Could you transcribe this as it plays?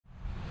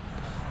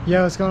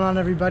Yo, what's going on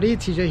everybody?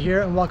 TJ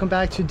here and welcome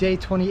back to day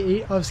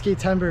 28 of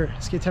SKATEMBER.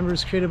 SKATEMBER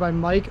was created by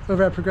Mike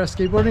over at Progress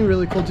Skateboarding,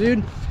 really cool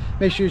dude.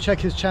 Make sure you check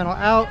his channel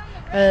out.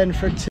 And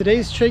for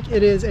today's trick,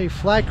 it is a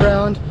flat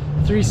ground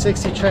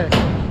 360 trick.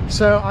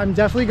 So I'm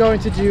definitely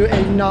going to do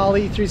a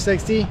nollie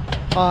 360.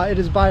 It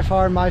is by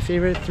far my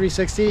favorite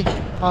 360.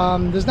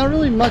 There's not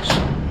really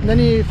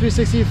many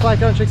 360 flat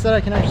ground tricks that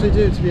I can actually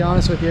do, to be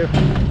honest with you.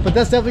 But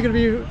that's definitely going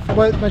to be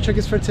what my trick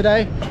is for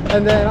today.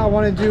 And then I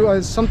want to do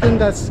something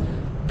that's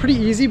pretty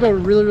easy but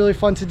really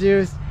fun to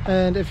do,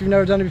 and if you've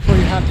never done it before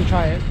you have to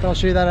try it, but I'll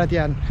show you that at the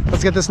end.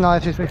 Let's get this nollie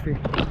 360.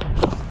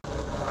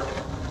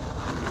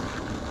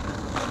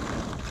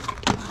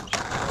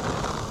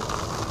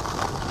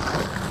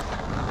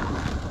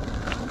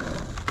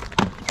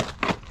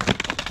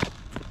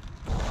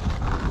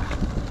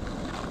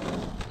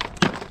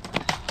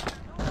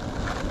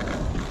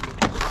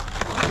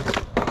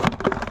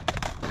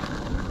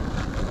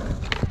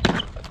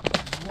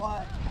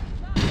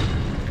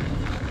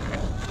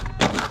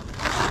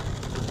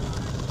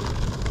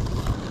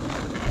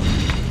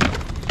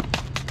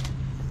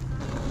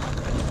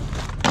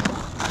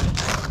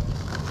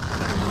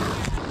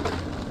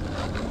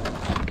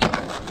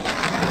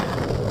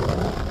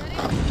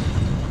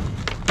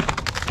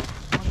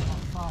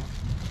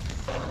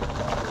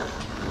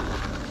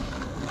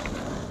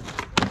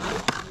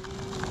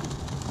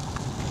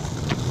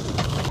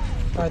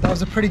 Alright, that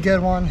was a pretty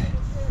good one.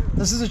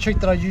 This is a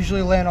trick that I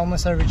usually land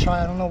almost every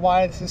try. I don't know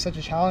why this is such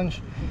a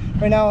challenge.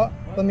 Right now,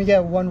 let me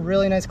get one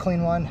really nice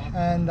clean one,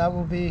 and that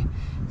will be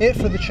it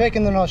for the trick,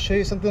 and then I'll show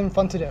you something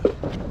fun to do.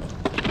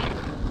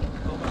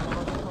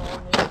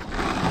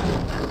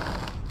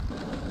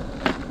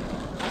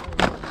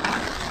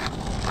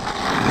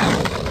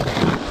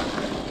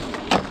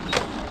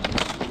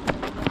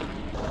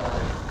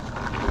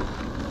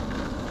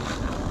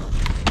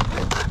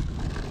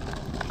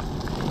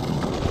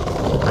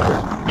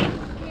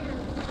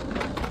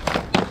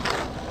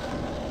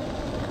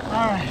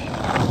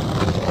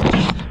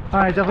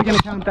 Alright, definitely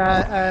gonna count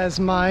that as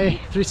my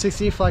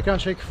 360 flat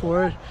ground trick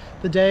for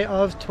the day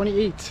of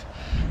 28.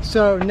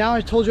 So now I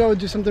told you I would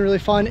do something really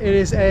fun. It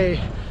is a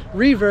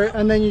revert,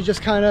 and then you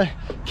just kind of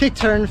kick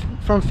turn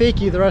from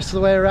fakie the rest of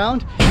the way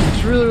around.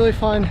 It's really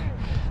fun.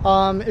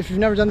 If you've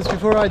never done this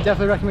before, I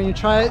definitely recommend you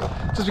try it,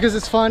 just because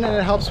it's fun and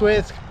it helps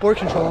with board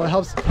control. It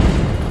helps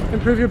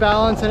improve your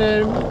balance, and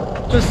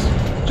it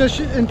just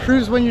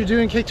improves when you're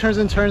doing kick turns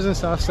and turns and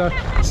stuff. So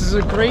this is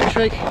a great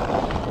trick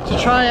to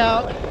try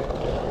out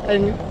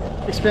and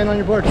expand on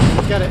your board.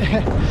 Let's get it.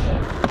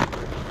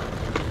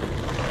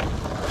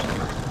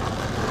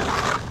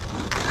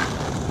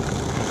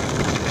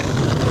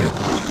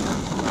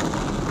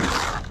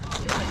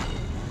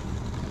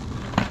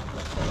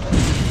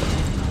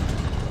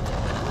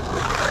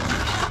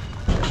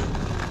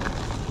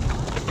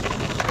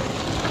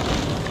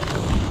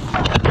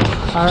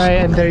 Alright,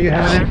 and there you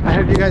have it. I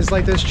hope you guys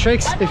like those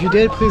tricks. If you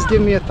did, please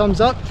give me a thumbs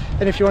up.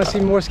 And if you want to see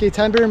more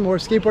SKATEMBER, more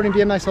skateboarding,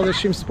 BMX, all the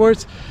extreme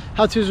sports,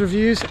 how-tos,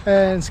 reviews,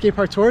 and skate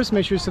park tours,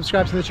 make sure you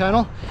subscribe to the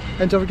channel.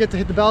 And don't forget to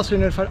hit the bell so you're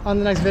notified on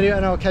the next video,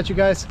 and I will catch you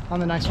guys on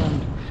the next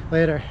one.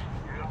 Later.